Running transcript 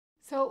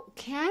So,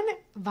 can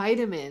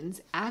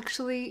vitamins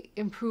actually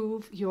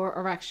improve your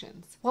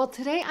erections? Well,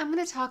 today I'm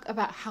going to talk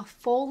about how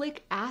folic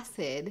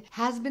acid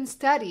has been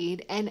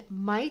studied and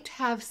might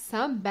have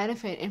some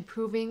benefit in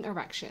improving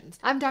erections.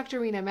 I'm Dr.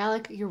 Rena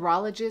Malik,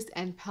 urologist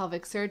and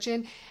pelvic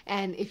surgeon,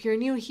 and if you're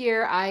new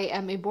here, I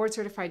am a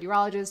board-certified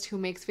urologist who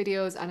makes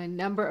videos on a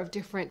number of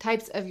different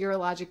types of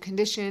urologic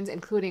conditions,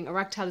 including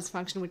erectile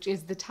dysfunction, which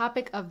is the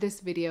topic of this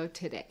video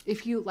today.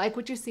 If you like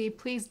what you see,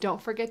 please don't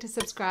forget to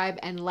subscribe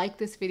and like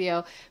this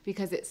video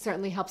because it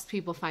certainly helps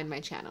people find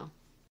my channel.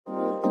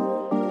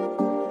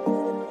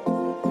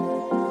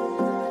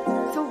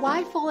 So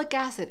why folic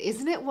acid?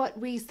 Isn't it what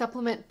we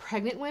supplement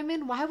pregnant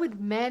women? Why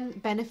would men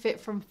benefit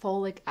from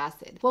folic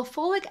acid? Well,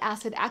 folic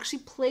acid actually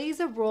plays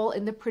a role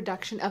in the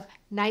production of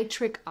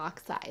nitric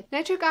oxide.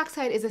 Nitric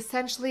oxide is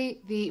essentially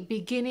the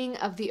beginning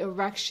of the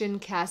erection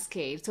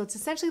cascade. So it's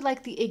essentially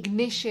like the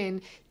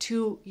ignition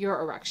to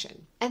your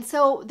erection. And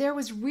so there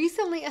was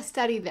recently a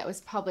study that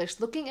was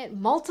published looking at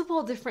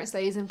multiple different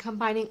studies and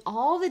combining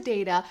all the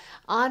data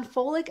on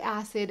folic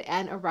acid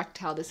and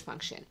erectile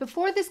dysfunction.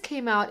 Before this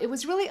came out, it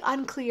was really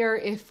unclear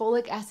if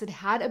folic acid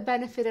had a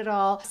benefit at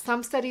all.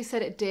 Some studies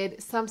said it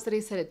did, some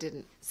studies said it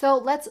didn't. So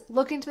let's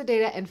look into the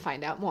data and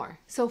find out more.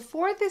 So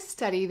for this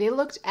study, they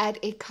looked at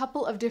a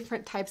couple of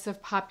different types of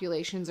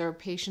populations or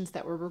patients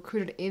that were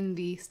recruited in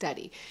the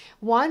study.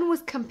 One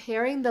was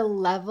comparing the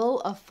level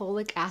of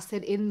folic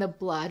acid in the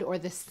blood, or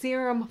the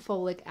serum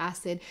folic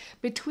acid,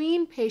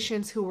 between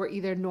patients who were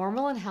either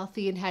normal and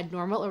healthy and had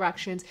normal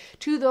erections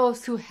to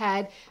those who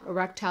had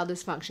erectile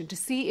dysfunction, to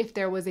see if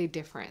there was a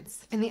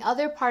difference. And the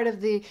other part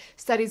of the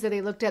studies that they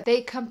looked at,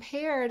 they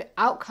compared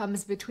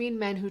outcomes between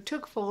men who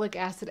took folic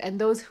acid and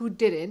those who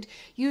didn't,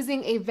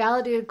 using a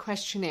validated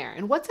questionnaire.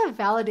 And what's a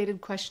validated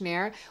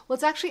questionnaire? Well,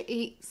 it's actually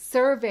a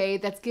survey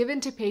that's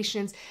given to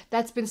patients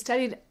that's been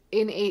studied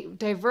in a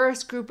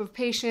diverse group of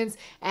patients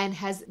and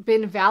has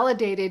been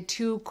validated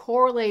to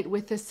correlate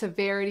with the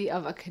severity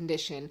of a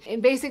condition. In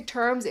basic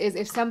terms is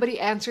if somebody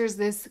answers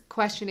this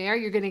questionnaire,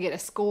 you're going to get a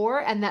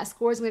score, and that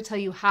score is going to tell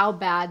you how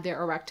bad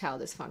their erectile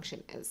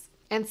dysfunction is.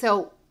 And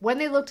so when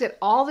they looked at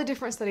all the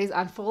different studies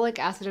on folic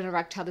acid and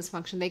erectile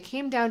dysfunction, they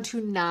came down to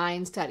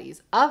 9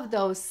 studies. Of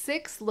those,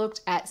 6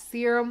 looked at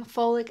serum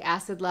folic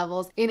acid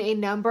levels in a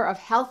number of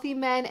healthy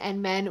men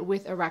and men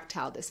with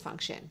erectile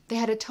dysfunction. They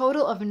had a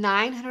total of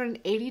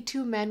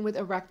 982 men with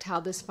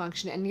erectile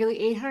dysfunction and nearly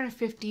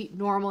 850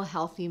 normal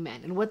healthy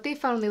men. And what they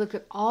found when they looked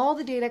at all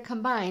the data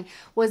combined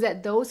was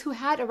that those who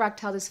had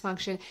erectile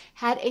dysfunction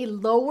had a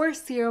lower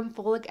serum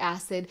folic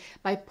acid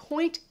by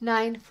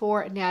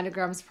 0.94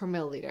 nanograms per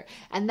milliliter.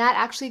 And that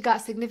actually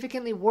got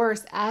significantly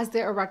worse as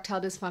their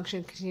erectile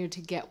dysfunction continued to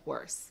get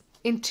worse.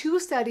 In 2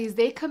 studies,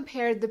 they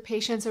compared the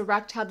patient's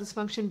erectile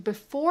dysfunction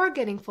before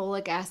getting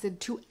folic acid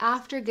to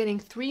after getting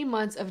 3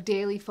 months of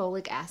daily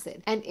folic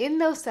acid. And in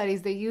those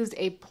studies, they used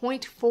a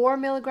 0.4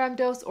 milligram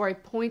dose or a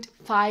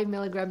 0.5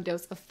 milligram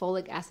dose of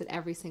folic acid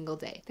every single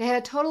day. They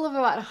had a total of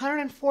about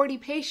 140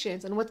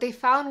 patients, and what they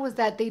found was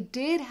that they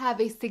did have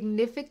a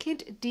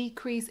significant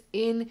decrease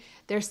in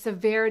their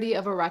severity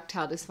of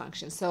erectile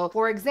dysfunction. So,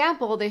 for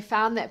example, they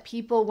found that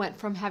people went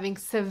from having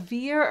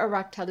severe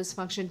erectile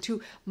dysfunction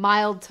to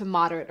mild to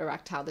moderate erectile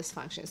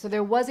dysfunction. So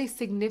there was a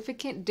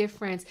significant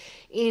difference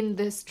in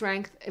the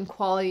strength and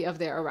quality of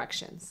their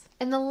erections.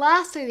 And the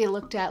last study they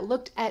looked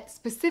at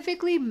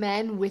specifically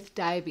men with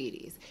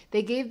diabetes.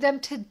 They gave them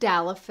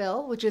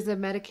tadalafil, which is a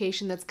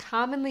medication that's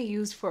commonly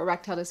used for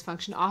erectile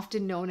dysfunction,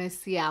 often known as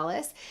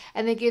Cialis,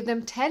 and they gave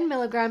them 10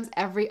 milligrams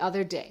every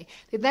other day.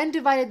 They then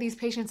divided these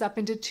patients up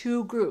into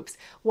 2 groups.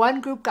 One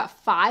group got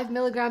 5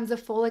 milligrams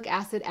of folic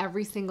acid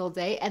every single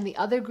day, and the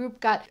other group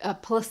got a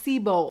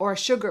placebo or a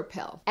sugar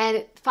pill.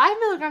 And 5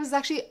 milligrams is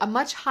actually a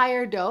much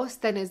higher dose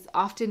than is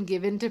often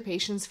given to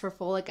patients for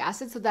folic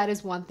acid, so that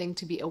is one thing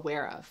to be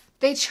aware of.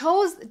 They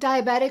chose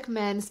diabetic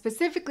men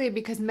specifically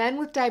because men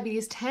with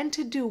diabetes tend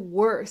to do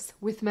worse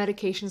with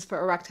medications for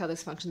erectile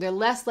dysfunction. They're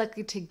less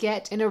likely to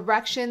get an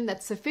erection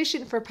that's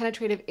sufficient for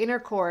penetrative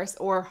intercourse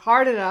or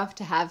hard enough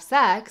to have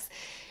sex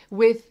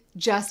with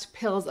just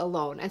pills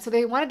alone. And so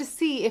they wanted to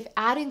see if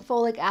adding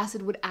folic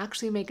acid would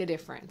actually make a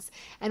difference.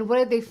 And what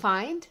did they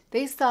find?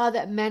 They saw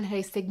that men had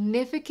a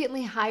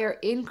significantly higher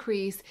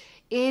increase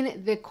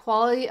in the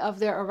quality of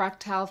their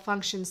erectile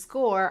function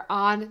score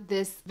on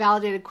this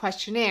validated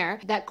questionnaire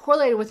that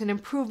correlated with an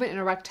improvement in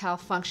erectile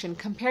function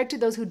compared to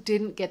those who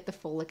didn't get the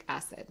folic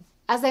acid.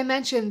 As I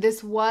mentioned,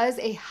 this was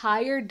a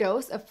higher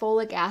dose of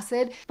folic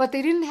acid, but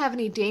they didn't have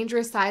any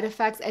dangerous side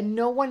effects, and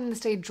no one in the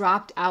study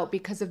dropped out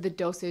because of the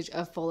dosage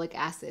of folic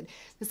acid.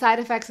 The side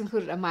effects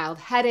included a mild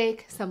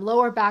headache, some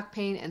lower back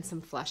pain, and some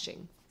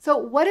flushing. So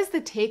what is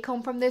the take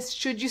home from this?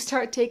 Should you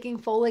start taking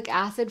folic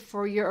acid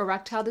for your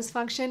erectile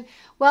dysfunction?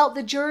 Well,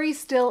 the jury's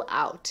still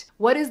out.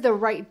 What is the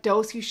right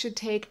dose you should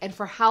take and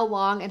for how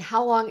long, and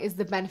how long is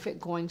the benefit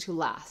going to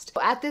last?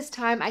 So at this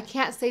time, I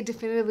can't say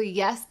definitively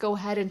yes, go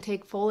ahead and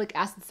take folic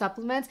acid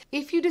supplements.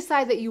 If you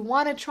decide that you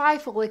want to try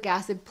folic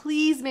acid,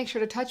 please make sure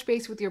to touch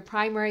base with your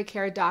primary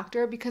care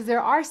doctor, because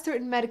there are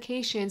certain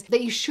medications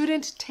that you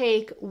shouldn't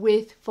take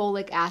with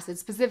folic acid,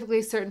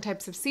 specifically certain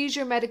types of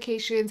seizure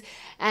medications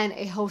and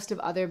a host of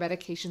other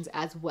medications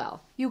as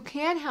well. You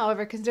can,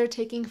 however, consider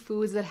taking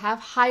foods that have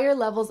higher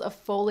levels of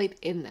folate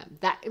in them.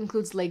 That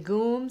includes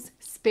legumes,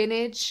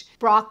 spinach,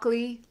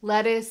 broccoli,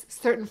 lettuce,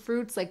 certain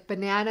fruits like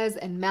bananas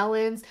and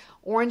melons,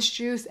 orange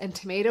juice and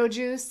tomato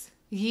juice,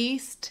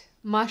 yeast,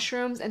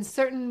 mushrooms, and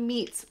certain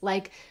meats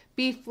like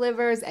beef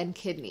livers and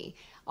kidney.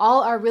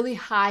 All are really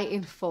high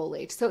in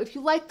folate. So if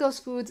you like those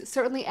foods,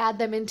 certainly add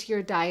them into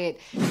your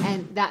diet,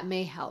 and that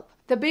may help.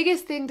 The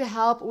biggest thing to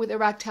help with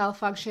erectile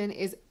function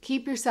is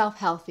keep yourself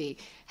healthy.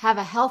 Have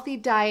a healthy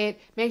diet,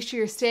 make sure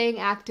you're staying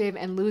active,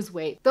 and lose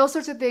weight. Those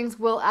sorts of things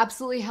will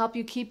absolutely help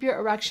you keep your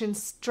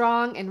erections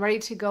strong and ready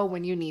to go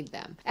when you need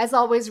them. As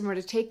always, remember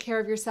to take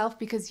care of yourself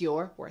because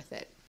you're worth it.